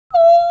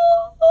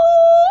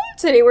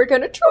Today we're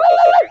gonna try.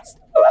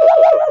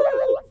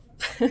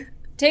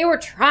 Today we're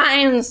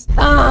trying. Today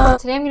I'm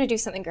gonna do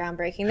something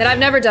groundbreaking that I've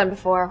never done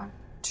before.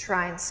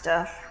 Trying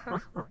stuff.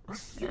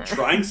 You're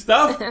trying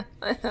stuff?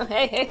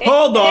 Hey,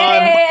 hold on.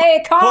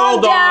 Hey, calm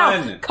hold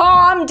down. on.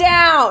 Calm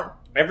down.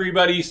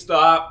 Everybody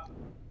stop.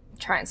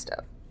 Trying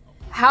stuff.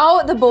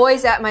 How the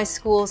boys at my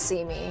school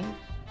see me.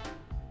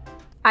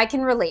 I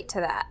can relate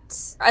to that.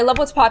 I love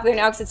what's popular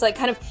now because it's like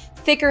kind of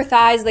thicker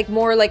thighs, like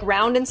more like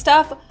round and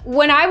stuff.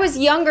 When I was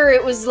younger,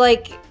 it was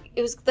like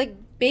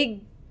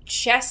big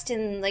chest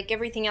and like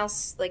everything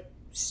else like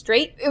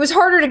straight. It was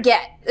harder to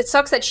get. It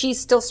sucks that she's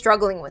still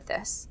struggling with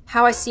this.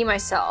 How I see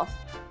myself.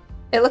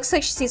 It looks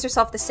like she sees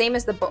herself the same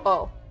as the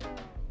oh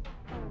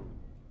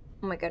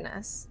my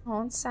goodness.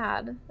 Oh, it's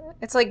sad.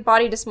 It's like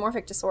body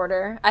dysmorphic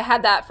disorder. I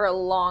had that for a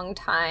long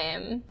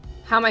time.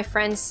 How my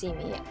friends see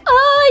me.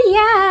 Oh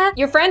yeah.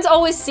 Your friends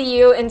always see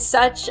you in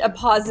such a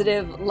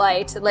positive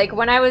light. Like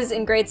when I was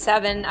in grade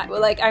 7, I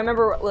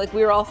remember like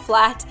we were all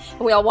flat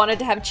and we all wanted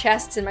to have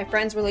chests and my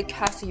friends were like,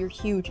 Cassie, you're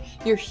huge.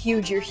 You're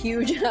huge, you're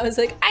huge. And I was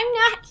like, I'm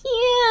not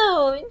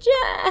huge.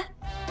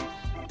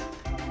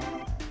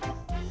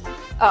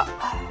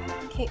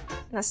 Oh, okay.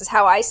 This is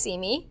how I see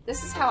me.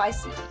 This is how I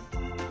see me.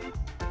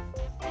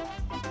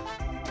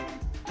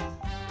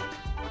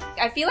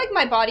 I feel like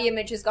my body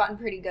image has gotten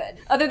pretty good,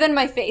 other than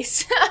my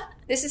face.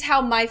 This is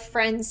how my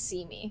friends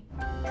see me.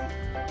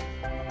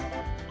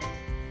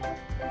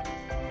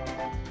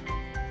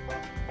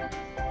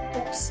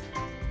 Oops.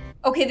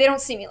 Okay, they don't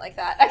see me like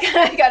that.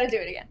 I gotta do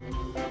it again.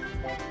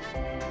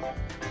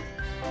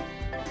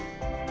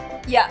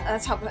 Yeah,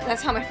 that's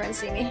how my friends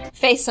see me.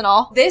 Face and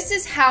all. This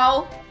is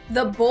how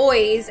the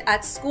boys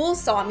at school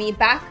saw me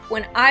back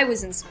when I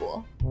was in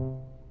school.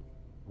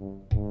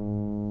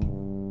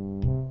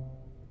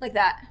 Like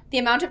that. The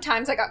amount of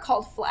times I got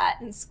called flat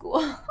in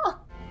school.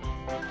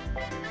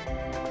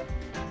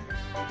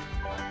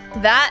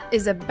 That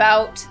is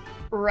about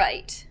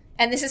right.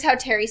 And this is how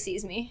Terry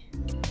sees me.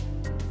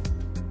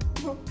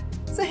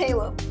 It's a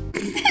halo.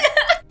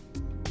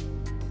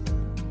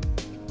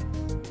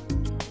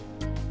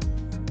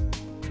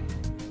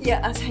 Yeah,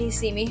 that's how you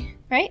see me,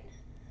 right?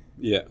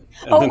 Yeah.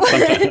 And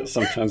then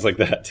sometimes like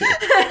that too.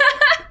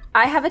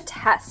 I have a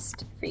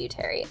test for you,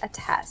 Terry, a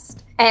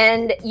test.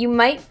 And you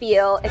might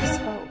feel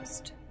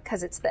exposed,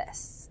 because it's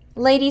this.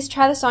 Ladies,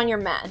 try this on your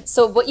man.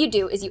 So what you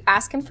do is you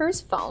ask him for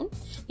his phone,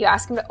 you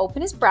ask him to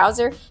open his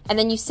browser, and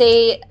then you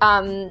say,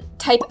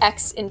 type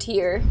X into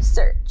your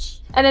search.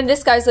 And then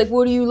this guy's like,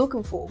 what are you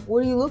looking for? What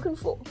are you looking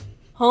for?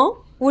 Huh?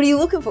 What are you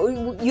looking for?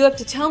 You have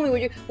to tell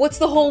me what's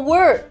the whole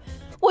word?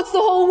 What's the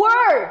whole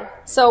word?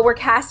 So we're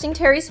casting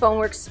Terry's phone,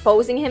 we're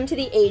exposing him to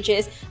the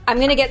ages. I'm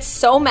gonna get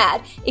so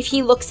mad if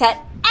he looks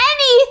at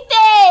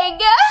anything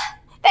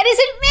that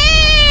isn't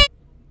me!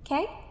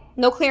 Okay?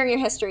 No clearing your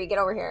history, get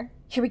over here.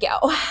 Here we go.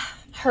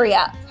 Hurry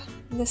up.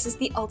 This is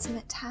the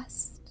ultimate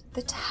test.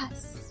 The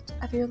test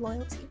of your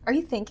loyalty. Are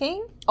you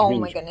thinking? Oh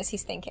my goodness,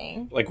 he's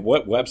thinking. Like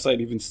what website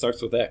even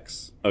starts with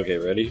X? Okay,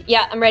 ready?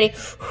 Yeah, I'm ready.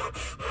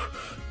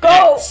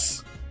 Go!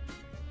 X.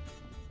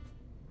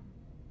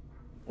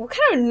 What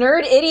kind of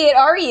nerd idiot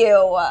are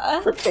you?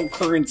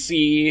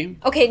 Cryptocurrency.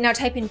 Okay, now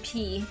type in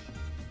P.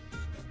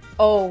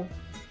 O.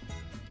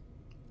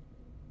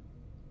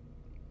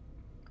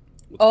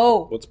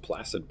 What's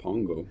Placid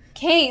Pongo?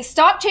 Okay,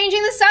 stop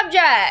changing the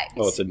subject.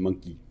 Oh, it said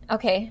monkey.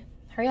 Okay,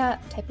 hurry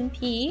up. Type in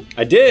P.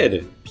 I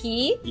did.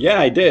 P.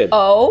 Yeah, I did.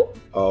 O.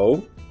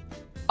 O.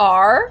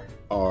 R.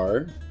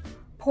 R.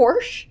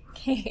 Porsche.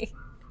 Okay.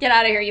 Get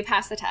out of here, you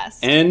passed the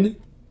test. N.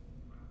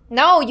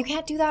 No, you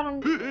can't do that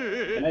on...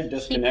 Can I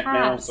disconnect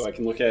now so I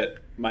can look at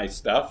my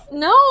stuff?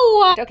 No.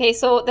 Okay,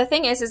 so the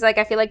thing is like,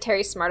 I feel like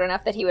Terry's smart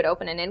enough that he would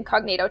open an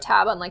incognito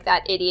tab on like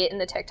that idiot in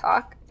the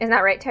TikTok. Isn't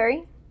that right,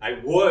 Terry? I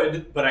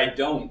would, but I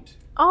don't.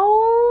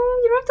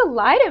 Oh, you don't have to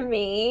lie to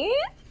me.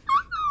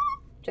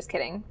 Just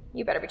kidding.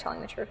 You better be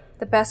telling the truth.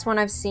 The best one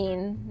I've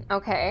seen.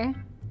 Okay.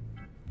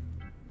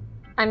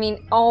 I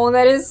mean, oh,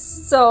 that is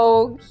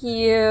so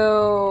cute.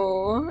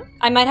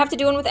 I might have to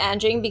do one with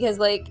Anjing because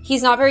like,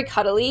 he's not very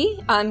cuddly.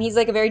 He's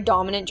like a very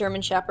dominant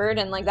German Shepherd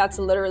and like, that's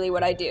literally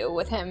what I do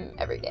with him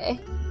every day.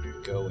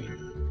 Going.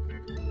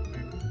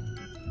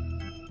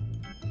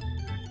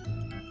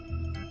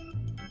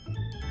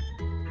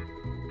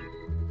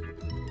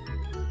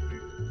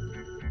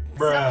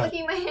 Stop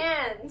licking my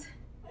hand.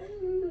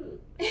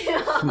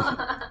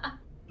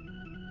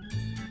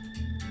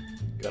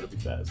 Gotta be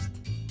fast.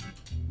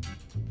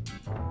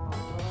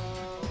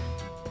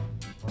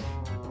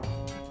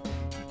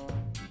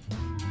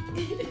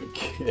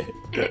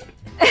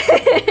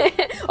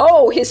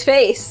 Oh, his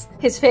face.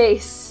 His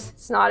face.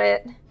 It's not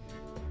it.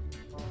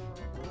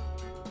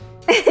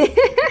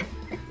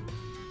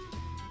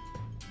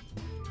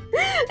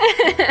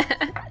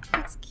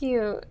 It's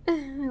cute.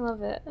 I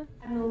love it.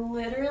 I'm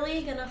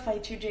literally gonna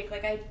fight you, Jake.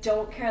 Like, I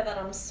don't care that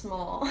I'm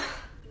small.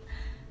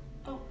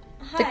 Oh,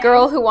 hi. The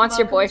girl who wants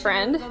your Welcome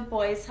boyfriend. to the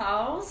boy's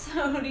house.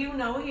 Who do you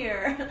know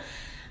here?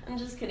 I'm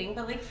just kidding,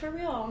 but like, for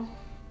real.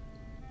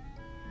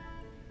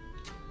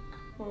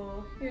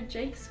 Oh, you're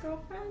Jake's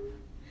girlfriend?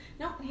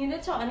 No, he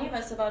didn't tell any of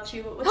us about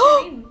you. What's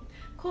your name?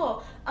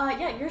 Cool.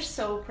 Yeah, you're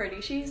so pretty.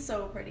 She's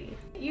so pretty.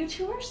 You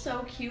two are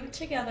so cute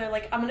together.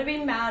 Like, I'm gonna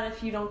be mad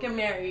if you don't get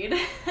married.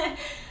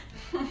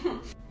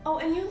 Oh,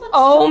 and you look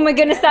Oh so my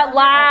goodness, good. that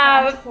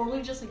laugh. I'm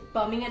totally just like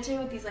bumming into you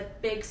with these like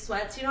big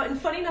sweats, you know, and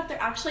funny enough,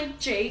 they're actually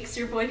Jake's,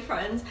 your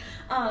boyfriend's.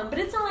 But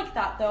it's not like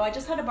that though. I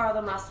just had to borrow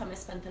them last time I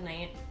spent the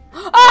night.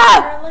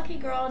 Ah! You're a lucky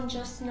girl, and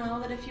just know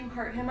that if you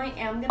hurt him, I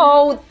am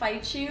gonna have to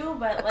fight you,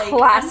 but like,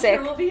 classic. I'm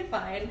sure we'll be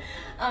fine.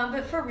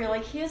 But for real,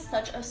 like, he is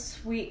such a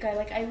sweet guy.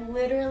 Like, I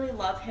literally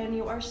love him.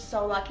 You are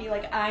so lucky.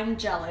 Like, I'm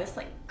jealous.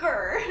 Like,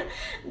 grr.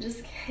 I'm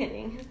just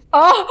kidding.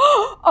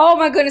 Oh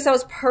my goodness, that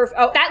was perfect.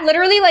 Oh, that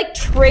literally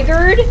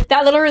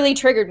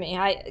triggered me.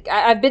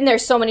 I've been there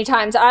so many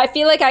times. I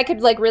feel like I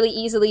could like really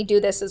easily do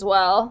this as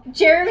well.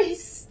 Jeremy,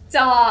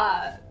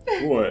 stop.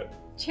 What?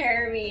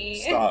 Jeremy.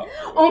 Stop.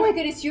 Oh my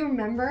goodness, you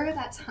remember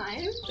that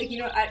time? Like, you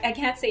know, I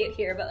can't say it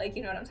here, but like,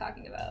 you know what I'm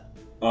talking about.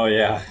 Oh,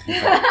 yeah.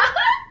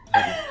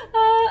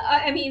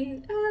 I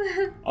mean...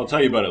 I'll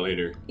tell you about it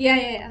later.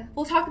 Yeah.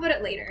 We'll talk about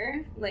it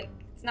later. Like,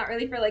 it's not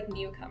really for like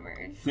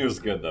newcomers. It was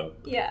good though.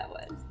 Yeah, it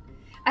was.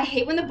 I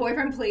hate when the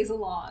boyfriend plays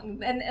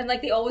along, and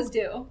like they always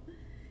do.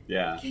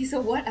 Yeah. Okay, so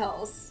what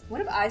else? What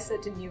have I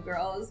said to new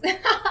girls?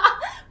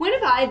 When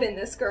have I been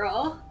this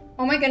girl?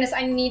 Oh my goodness,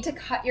 I need to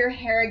cut your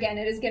hair again.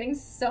 It is getting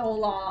so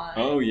long.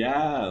 Oh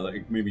yeah,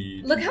 like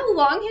maybe... Look how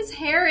long his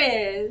hair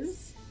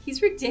is.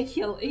 He's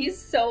ridiculous. He's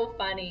so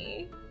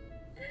funny.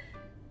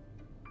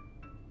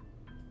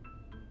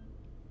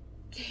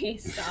 Okay,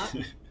 stop.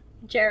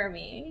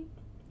 Jeremy,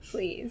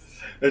 please.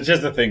 It's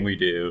just a thing we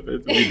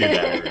do. We do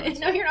that every once.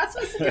 No, you're not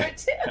supposed to do it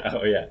too.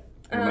 Oh yeah.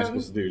 What am I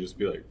supposed to do? Just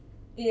be like...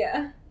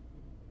 Yeah.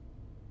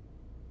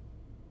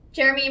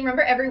 Jeremy,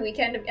 remember every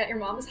weekend at your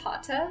mom's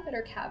hot tub at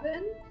her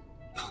cabin?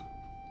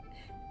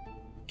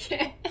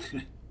 Okay.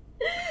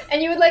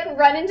 And you would like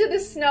run into the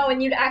snow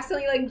and you'd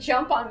accidentally like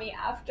jump on me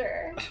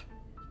after.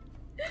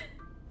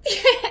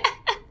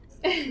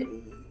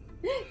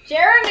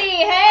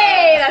 Jeremy,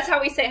 hey! That's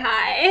how we say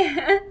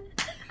hi.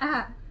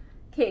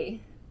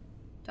 Okay.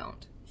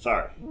 Don't.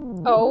 Sorry.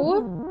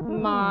 Oh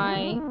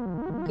my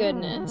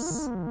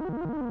goodness.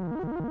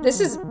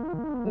 This is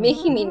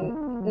making me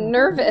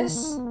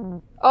nervous.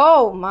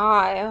 Oh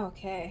my,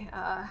 okay.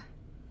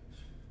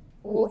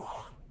 Ooh.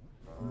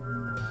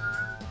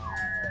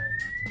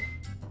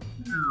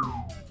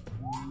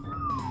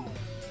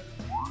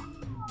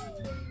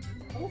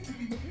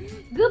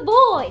 Good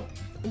boy.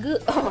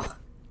 Good. Oh.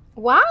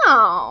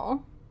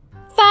 Wow.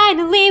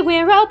 Finally,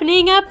 we're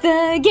opening up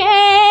the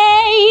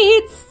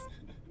gates.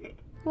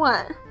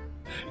 What? It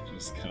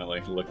just kind of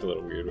like looked a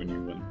little weird when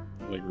you went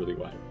like really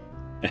wide.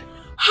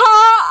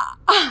 Ha!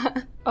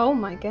 Oh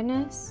my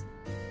goodness.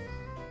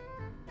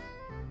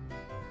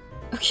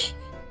 Okay.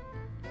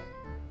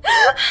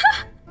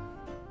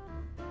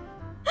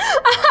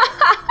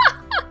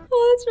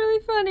 Oh, that's really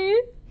funny.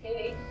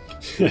 Hey.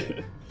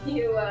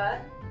 He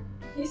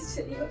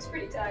looks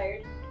pretty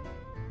tired.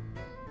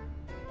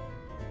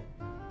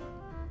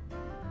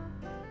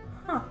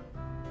 Huh.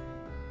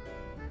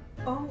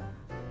 Oh.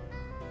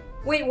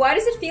 Wait, why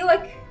does it feel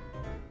like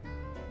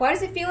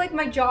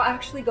my jaw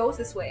actually goes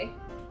this way?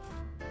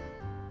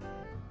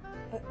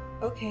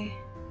 Okay.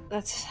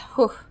 That's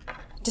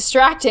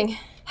distracting.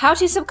 How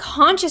to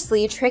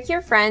subconsciously trick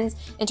your friends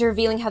into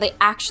revealing how they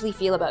actually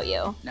feel about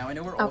you. Now, I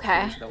know we're all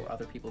curious about what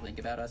other people think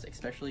about us,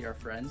 especially our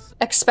friends.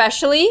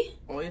 Especially?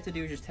 All you have to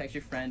do is just text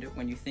your friend,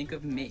 when you think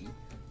of me,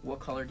 what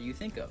color do you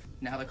think of?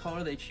 Now, the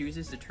color they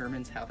chooses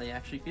determines how they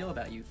actually feel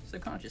about you,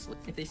 subconsciously.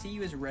 If they see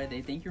you as red,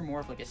 they think you're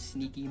more of like a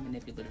sneaky,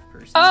 manipulative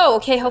person. Oh,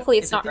 okay, hopefully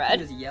it's not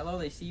red. If they think you as yellow,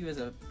 they see you as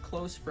a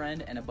close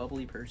friend and a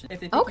bubbly person. If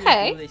they think you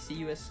as blue, they see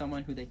you as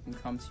someone who they can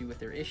come to with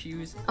their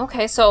issues.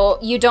 Okay, so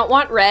you don't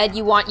want red,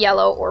 you want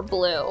yellow or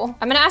blue.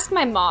 I'm gonna ask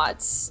my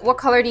mods, what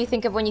color do you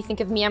think of when you think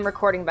of me? I'm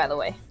recording, by the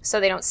way,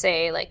 so they don't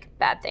say like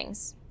bad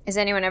things. Is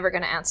anyone ever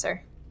gonna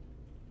answer?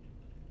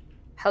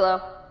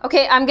 Hello?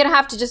 Okay, I'm gonna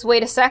have to just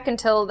wait a sec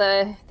until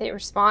they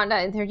respond.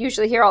 They're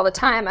usually here all the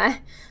time.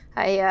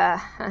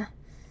 Are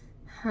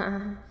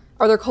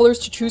there colors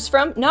to choose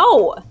from?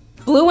 No!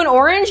 Blue and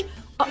orange?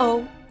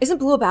 Uh-oh. Isn't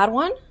blue a bad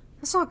one?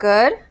 That's not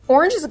good.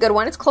 Orange is a good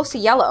one. It's close to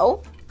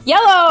yellow.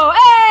 Yellow!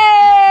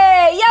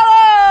 Hey!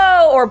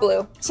 Yellow! Or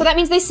blue. So that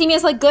means they see me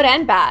as like good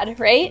and bad,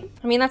 right?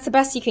 I mean, that's the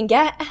best you can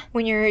get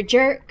when you're a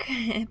jerk,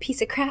 piece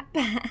of crap.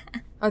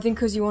 I think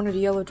because you wanted a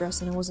yellow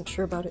dress and I wasn't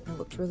sure about it and it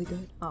looked really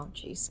good. Oh,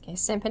 jeez. Okay,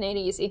 simping ain't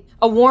easy.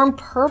 A warm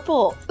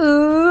purple.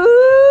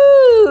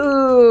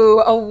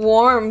 Ooh, a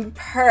warm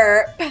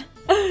perp.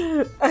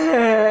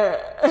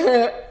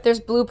 There's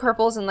blue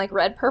purples and like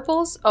red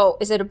purples. Oh,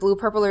 is it a blue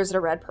purple or is it a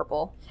red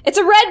purple? It's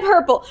a red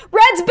purple.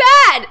 Red's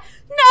bad!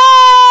 No!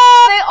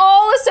 They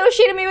all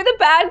associated me with a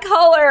bad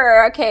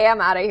color. Okay,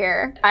 I'm out of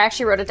here. I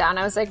actually wrote it down.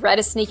 I was like, red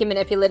is sneaky,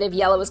 manipulative,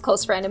 yellow is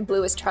close friend, and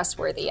blue is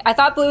trustworthy. I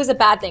thought blue was a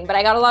bad thing, but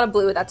I got a lot of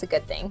blue. That's a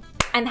good thing.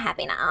 I'm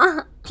happy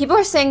now. People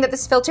are saying that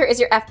this filter is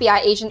your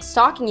FBI agent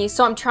stalking you,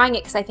 so I'm trying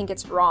it because I think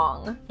it's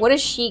wrong. What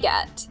does she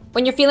get?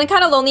 When you're feeling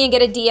kind of lonely and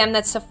get a DM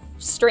that's a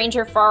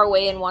stranger far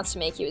away and wants to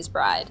make you his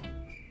bride.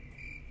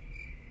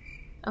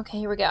 Okay,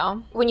 here we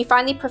go. When you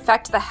finally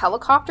perfect the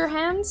helicopter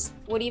hands,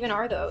 what even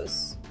are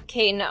those?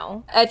 Okay,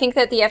 no. I think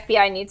that the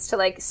FBI needs to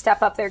like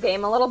step up their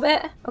game a little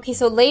bit. Okay,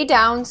 so lay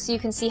down so you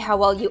can see how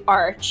well you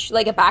arch.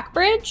 Like a back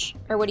bridge?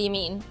 Or what do you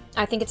mean?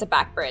 I think it's a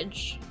back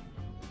bridge.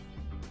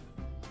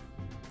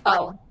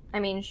 Oh, I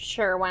mean,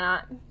 sure, why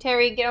not?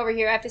 Terry, get over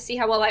here. I have to see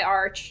how well I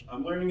arch.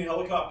 I'm learning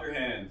helicopter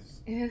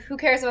hands. Who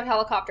cares about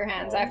helicopter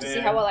hands? Oh, I have to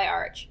see how well I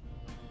arch.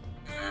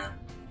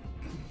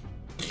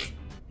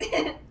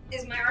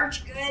 Is my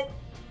arch good?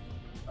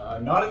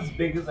 Not as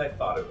big as I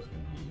thought it was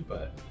going to be,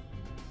 but...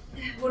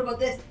 What about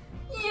this?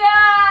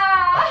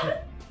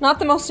 Yeah! Not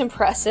the most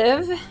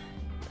impressive.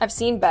 I've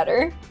seen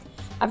better.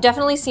 I've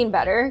definitely seen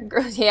better.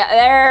 Yeah,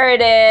 there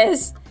it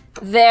is.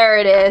 There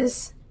it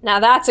is. Now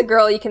that's a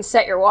girl you can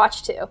set your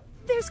watch to.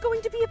 There's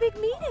going to be a big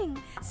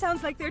meeting.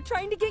 Sounds like they're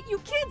trying to get you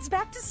kids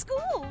back to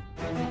school.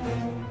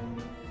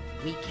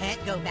 We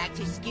can't go back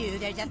to school.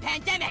 There's a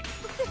pandemic.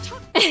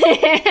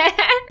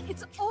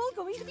 It's all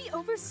going to be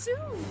over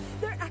soon.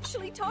 They're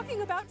actually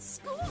talking about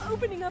school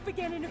opening up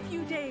again in a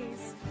few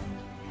days.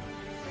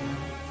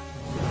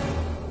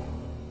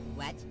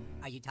 What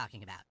are you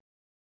talking about?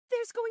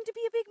 There's going to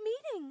be a big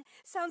meeting.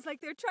 Sounds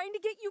like they're trying to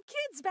get you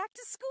kids back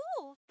to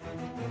school.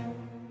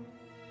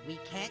 We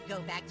can't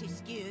go back to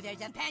school.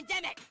 There's a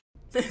pandemic.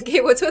 Okay,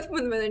 what's with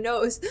my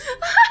nose?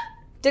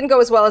 Didn't go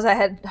as well as I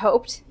had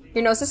hoped.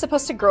 Your nose is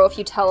supposed to grow if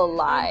you tell a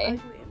lie.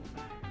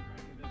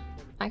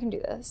 I can do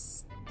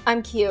this.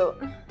 I'm cute.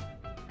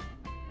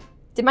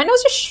 Did my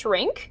nose just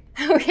shrink?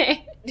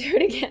 Okay, do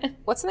it again.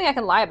 What's something I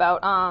can lie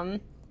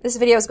about? This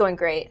video is going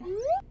great.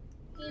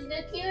 He's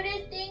the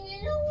cutest thing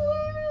in the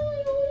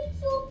world.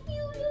 He's so cute.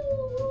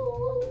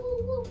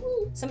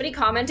 Somebody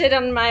commented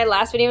on my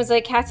last video and was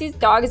like, Cassie's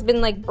dog has been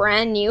like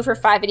brand new for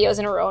 5 videos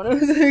in a row. And I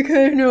was like,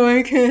 I know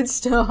I can't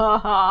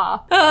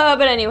stop.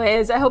 But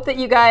anyways, I hope that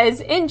you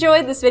guys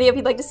enjoyed this video. If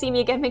you'd like to see me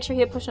again, make sure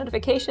you hit push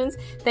notifications.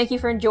 Thank you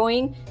for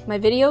enjoying my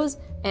videos.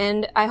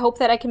 And I hope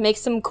that I can make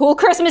some cool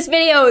Christmas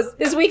videos.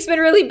 This week's been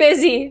really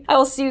busy. I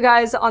will see you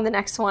guys on the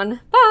next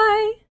one. Bye.